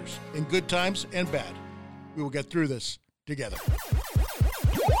 25 years, in good times and bad. We will get through this together.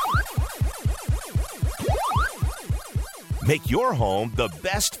 Make your home the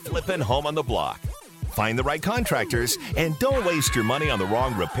best flippin' home on the block. Find the right contractors and don't waste your money on the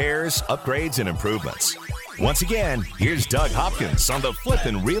wrong repairs, upgrades, and improvements. Once again, here's Doug Hopkins on the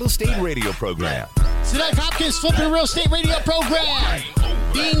Flippin' Real Estate Radio program. It's the Doug Hopkins Flippin' Real Estate Radio program,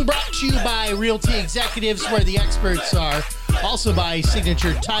 being brought to you by Realty Executives, where the experts are. Also by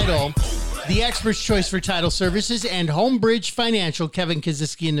Signature Title, the expert's choice for title services, and Homebridge Financial, Kevin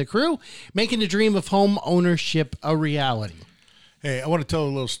Kaziski and the crew, making the dream of home ownership a reality. Hey, I want to tell a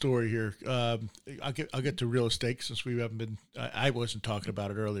little story here. I'll get to real estate since we haven't been. I wasn't talking about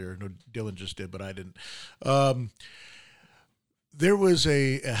it earlier. No, Dylan just did, but I didn't. There was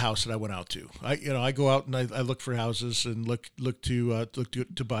a house that I went out to. I go out and I look for houses and look to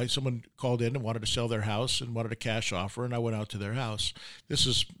buy. Someone called in and wanted to sell their house and wanted a cash offer, and I went out to their house. This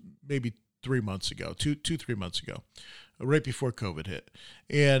is maybe 3 months ago, 3 months ago, right before COVID hit,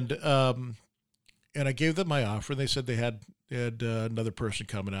 and I gave them my offer. And they said they had another person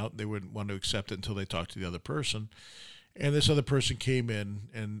coming out. They wouldn't want to accept it until they talked to the other person. And this other person came in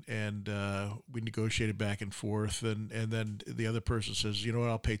and we negotiated back and forth. And then the other person says, you know what,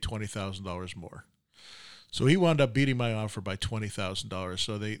 I'll pay $20,000 more. So he wound up beating my offer by $20,000.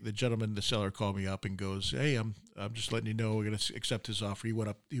 So the gentleman, the seller, called me up and goes, hey, I'm just letting you know we're going to accept his offer. He went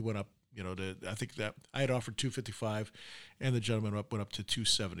up, I think that I had offered $255 and the gentleman went up to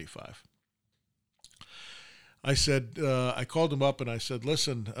 $275. I said, I called him up and I said,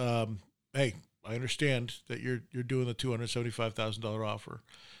 listen, hey, I understand that you're doing the $275,000 offer.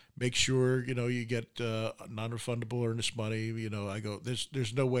 Make sure, you get non-refundable earnest money. I go,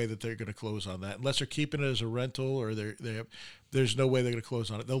 there's no way that they're going to close on that unless they're keeping it as a rental or there's no way they're going to close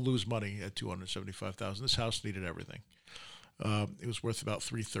on it. They'll lose money at $275,000. This house needed everything. It was worth about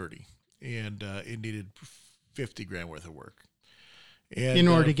 $330,000 and it needed $50,000 worth of work. And in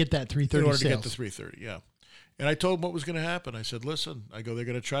order to get that $330,000 in order to sales. get the $330,000, yeah. And I told them what was going to happen. I said, listen, they're going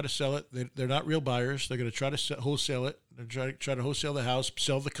to try to sell it. They're not real buyers. They're going to try to wholesale it. They're try to wholesale the house,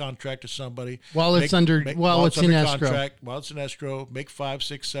 sell the contract to somebody. While it's in escrow. Contract, while it's in escrow, make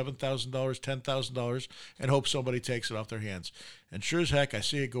 $5,000, $6,000, $7,000, $10,000, and hope somebody takes it off their hands. And sure as heck, I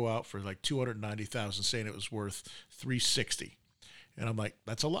see it go out for like $290,000, saying it was worth $360,000. And I'm like,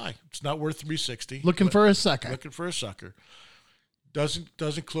 that's a lie. It's not worth $360,000. Looking for a sucker.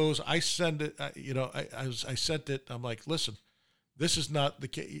 Doesn't close. I send it. I sent it. I'm like, listen, this is not the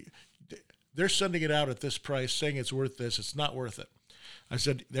case. They're sending it out at this price, saying it's worth this. It's not worth it. I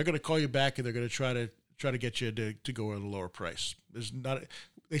said, they're going to call you back and they're going to try to get you to go at a lower price.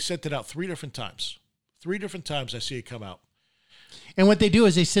 They sent it out 3 different times. 3 different times I see it come out. And what they do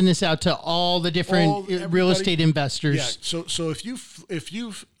is they send this out to all the different real estate investors. Yeah. So if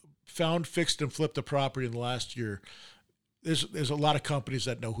you've found, fixed, and flipped a property in the last year, there's a lot of companies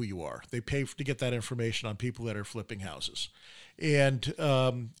that know who you are. They pay to get that information on people that are flipping houses, and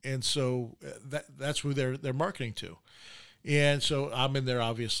so that's who they're marketing to. And so I'm in there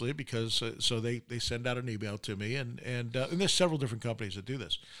obviously because so they send out an email to me, and there's several different companies that do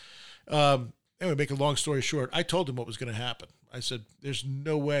this. Anyway, make a long story short, I told them what was going to happen. I said, "There's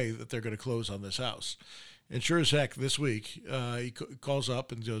no way that they're going to close on this house." And sure as heck, this week he calls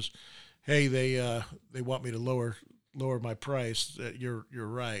up and goes, "Hey, they want me to lower my price. You're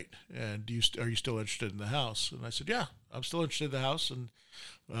right. And are you still interested in the house?" And I said, "Yeah, I'm still interested in the house." And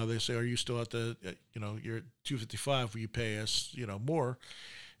they say, "Are you still at you're at $255? Will you pay us, more?"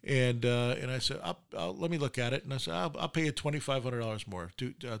 And I said, I'll let me look at it. And I said, I'll pay you $2,500 more,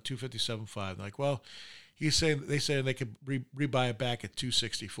 $257.5. Like, well, they say they could rebuy it back at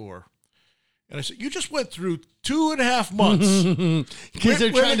 $264. And I said, you just went through 2.5 months. Because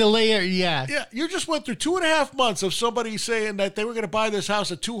they're trying to layer, Yeah, you just went through 2.5 months of somebody saying that they were going to buy this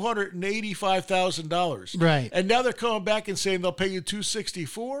house at $285,000. Right. And now they're coming back and saying they'll pay you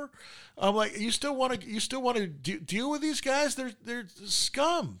 $264. I'm like, you still want to deal with these guys? They're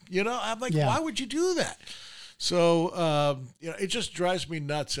scum. I'm like, why would you do that? So it just drives me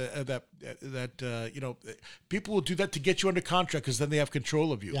nuts that people will do that to get you under contract because then they have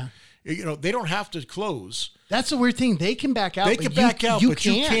control of you. Yeah. They don't have to close. That's the weird thing. They can back out. They can back out, but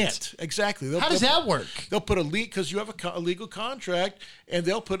you can't. Exactly. How does that work? They'll put a lien because you have a legal contract, and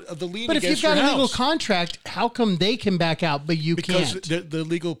they'll put the lien against your house. But if you've got a legal contract, how come they can back out but you can't? Because the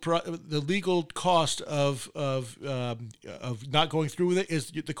legal cost of not going through with it is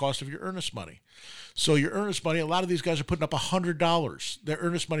the cost of your earnest money. So your earnest money, a lot of these guys are putting up $100. Their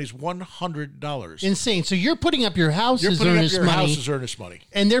earnest money is $100. Insane. So you're putting up your house's earnest money.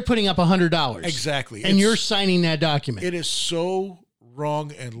 And they're putting up $100. Exactly. And you're signing that document. It is so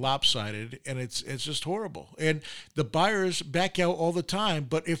wrong and lopsided, and it's just horrible. And the buyers back out all the time,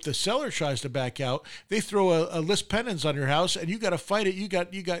 but if the seller tries to back out, they throw a lis pendens on your house, and you got to fight it. You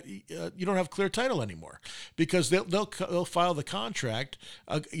don't have clear title anymore because they'll file the contract,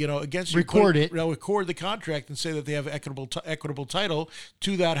 against you. They'll record the contract and say that they have equitable title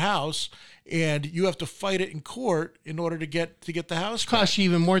to that house, and you have to fight it in court in order to get the house. Costs you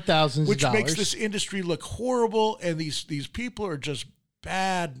even more thousands of dollars. Which makes this industry look horrible, and these people are just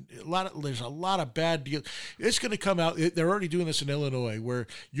bad. There's a lot of bad deals. It's going to come out. They're already doing this in Illinois, where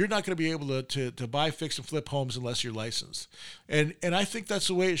you're not going to be able to buy, fix, and flip homes unless you're licensed. And I think that's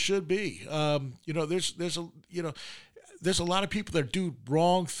the way it should be. There's a lot of people that do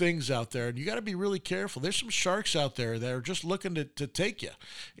wrong things out there, and you got to be really careful. There's some sharks out there that are just looking to take you.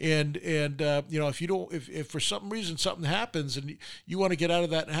 And if for some reason something happens and you want to get out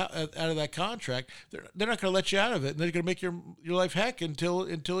of that contract, they're not going to let you out of it, and they're going to make your life heck until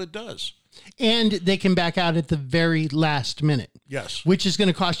it does. And they can back out at the very last minute. Yes. Which is going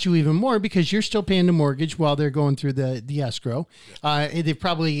to cost you even more because you're still paying the mortgage while they're going through the escrow. They've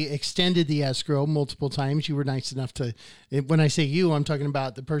probably extended the escrow multiple times. You were nice enough to, when I say you, I'm talking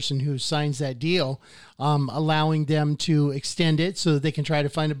about the person who signs that deal, allowing them to extend it so that they can try to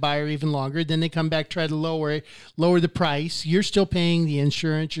find a buyer even longer. Then they come back, try to lower the price. You're still paying the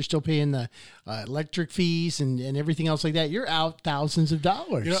insurance. You're still paying the electric fees and everything else like that. You're out thousands of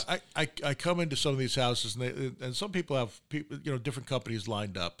dollars. I come into some of these houses and some people have different companies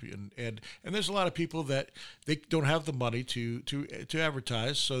lined up and there's a lot of people that they don't have the money to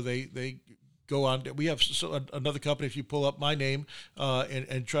advertise, so they go on. We have another company. If you pull up my name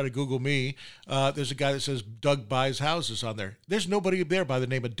and try to Google me, there's a guy that says Doug Buys Houses on there. There's nobody there by the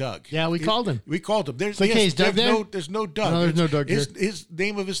name of Doug. Yeah, we called him. Is Doug there? There's no Doug. No, there's no Doug here. His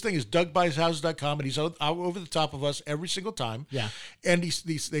name of his thing is DougBuysHouses.com, and he's out over the top of us every single time. Yeah. And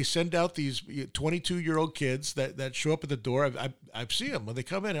they send out these 22-year-old kids that show up at the door. I've seen them when they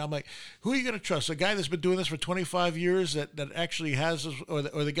come in, and I'm like, who are you going to trust? A guy that's been doing this for 25 years that actually has, or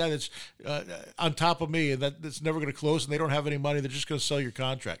the guy that's on top of me and that's never going to close and they don't have any money, they're just going to sell your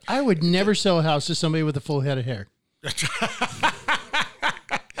contract. I would never sell a house to somebody with a full head of hair.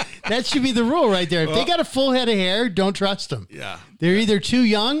 That should be the rule right there. If they got a full head of hair, don't trust them. Yeah. They're either too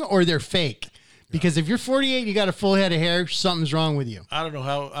young or they're fake. Because if you're 48 and you got a full head of hair, something's wrong with you. I don't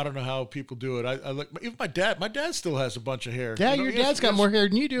know how people do it. I look, even my dad still has a bunch of hair. Yeah, your dad's got more hair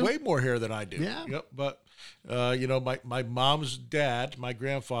than you do. Way more hair than I do. Yeah. Yep. But My mom's dad, my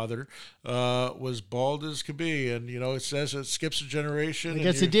grandfather, was bald as could be, and it says it skips a generation. I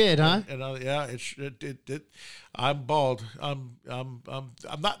guess it did, huh? And yeah, it. I'm bald. I'm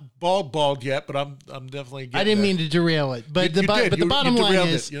not bald yet, but I'm definitely. I didn't mean to derail it, but the bottom line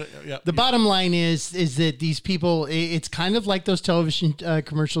is bottom line is that these people. It's kind of like those television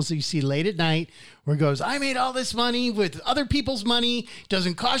commercials that you see late at night, where it goes, "I made all this money with other people's money.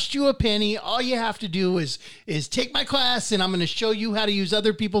 Doesn't cost you a penny. All you have to do is take my class, and I'm going to show you how to use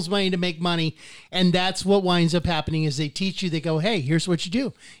other people's money to make money." And that's what winds up happening is they teach you. They go, "Hey, here's what you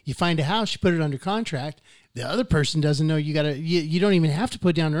do. You find a house, you put it under contract." The other person doesn't know you don't even have to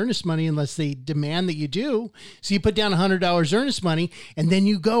put down earnest money unless they demand that you do. So you put down $100 earnest money, and then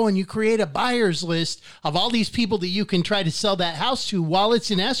you go and you create a buyer's list of all these people that you can try to sell that house to while it's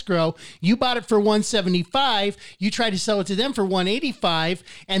in escrow. You bought it for $175. You try to sell it to them for $185,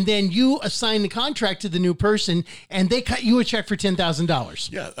 and then you assign the contract to the new person, and they cut you a check for $10,000.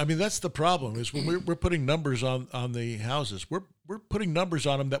 Yeah, I mean that's the problem is when we're putting numbers on the houses. We're putting numbers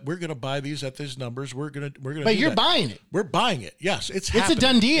on them that we're going to buy these at these numbers. We're going to. But you're buying it. We're buying it. Yes, it's a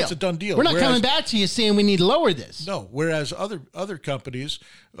done deal. It's a done deal. We're not coming back to you saying we need to lower this. No. Whereas other companies,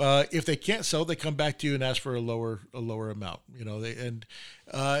 if they can't sell, they come back to you and ask for a lower amount. And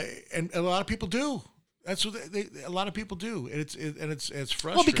a lot of people do. That's what a lot of people do, and it's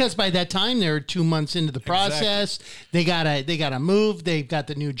frustrating. Well, because by that time they're 2 months into the process, they gotta move. They've got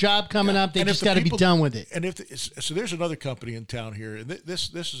the new job coming up. They just got to be done with it. And so there's another company in town here, and this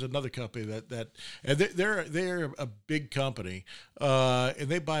is another company that and they're a big company, and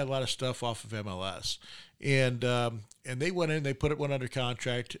they buy a lot of stuff off of MLS, and they went in, they put one under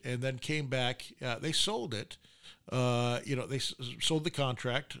contract, and then came back. They sold it. They sold the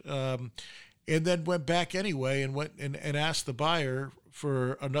contract. And then went back anyway and went and asked the buyer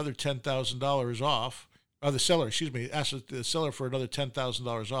for another $10,000 off. Or the seller, asked the seller for another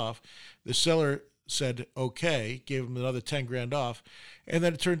 $10,000 off. The seller said okay, gave him another $10,000 off, and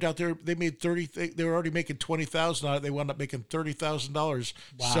then it turned out they made $30,000. They were already making $20,000 on it. They wound up making $30,000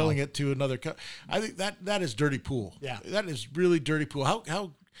 selling it to another. I think that is dirty pool. Yeah, that is really dirty pool.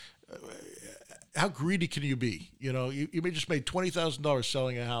 How greedy can you be? You may just made $20,000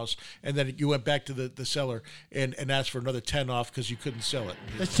 selling a house, and then you went back to the seller and asked for another 10 off because you couldn't sell it.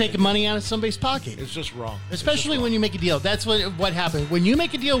 That's taking money out of somebody's pocket. It's just wrong. Especially when you make a deal. That's what happened. When you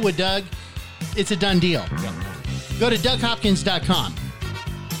make a deal with Doug, it's a done deal. Yeah. Go to DougHopkins.com.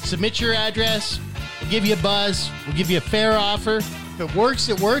 Submit your address. We'll give you a buzz. We'll give you a fair offer. If it works,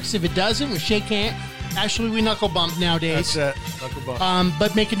 it works. If it doesn't, we shake hands. Actually, we knuckle bump nowadays. That's it. Knuckle bump.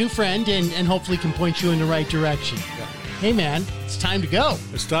 But make a new friend and hopefully can point you in the right direction. Yeah. Hey, man, it's time to go.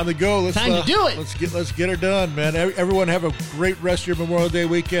 It's time to go. Let's to do it. Let's get her done, man. Everyone have a great rest of your Memorial Day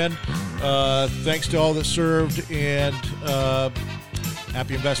weekend. Thanks to all that served, and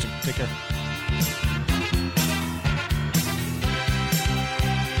happy investing. Take care.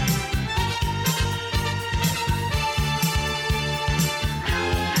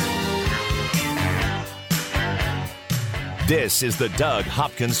 This is the Doug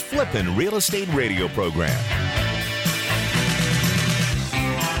Hopkins Flippin' Real Estate Radio Program.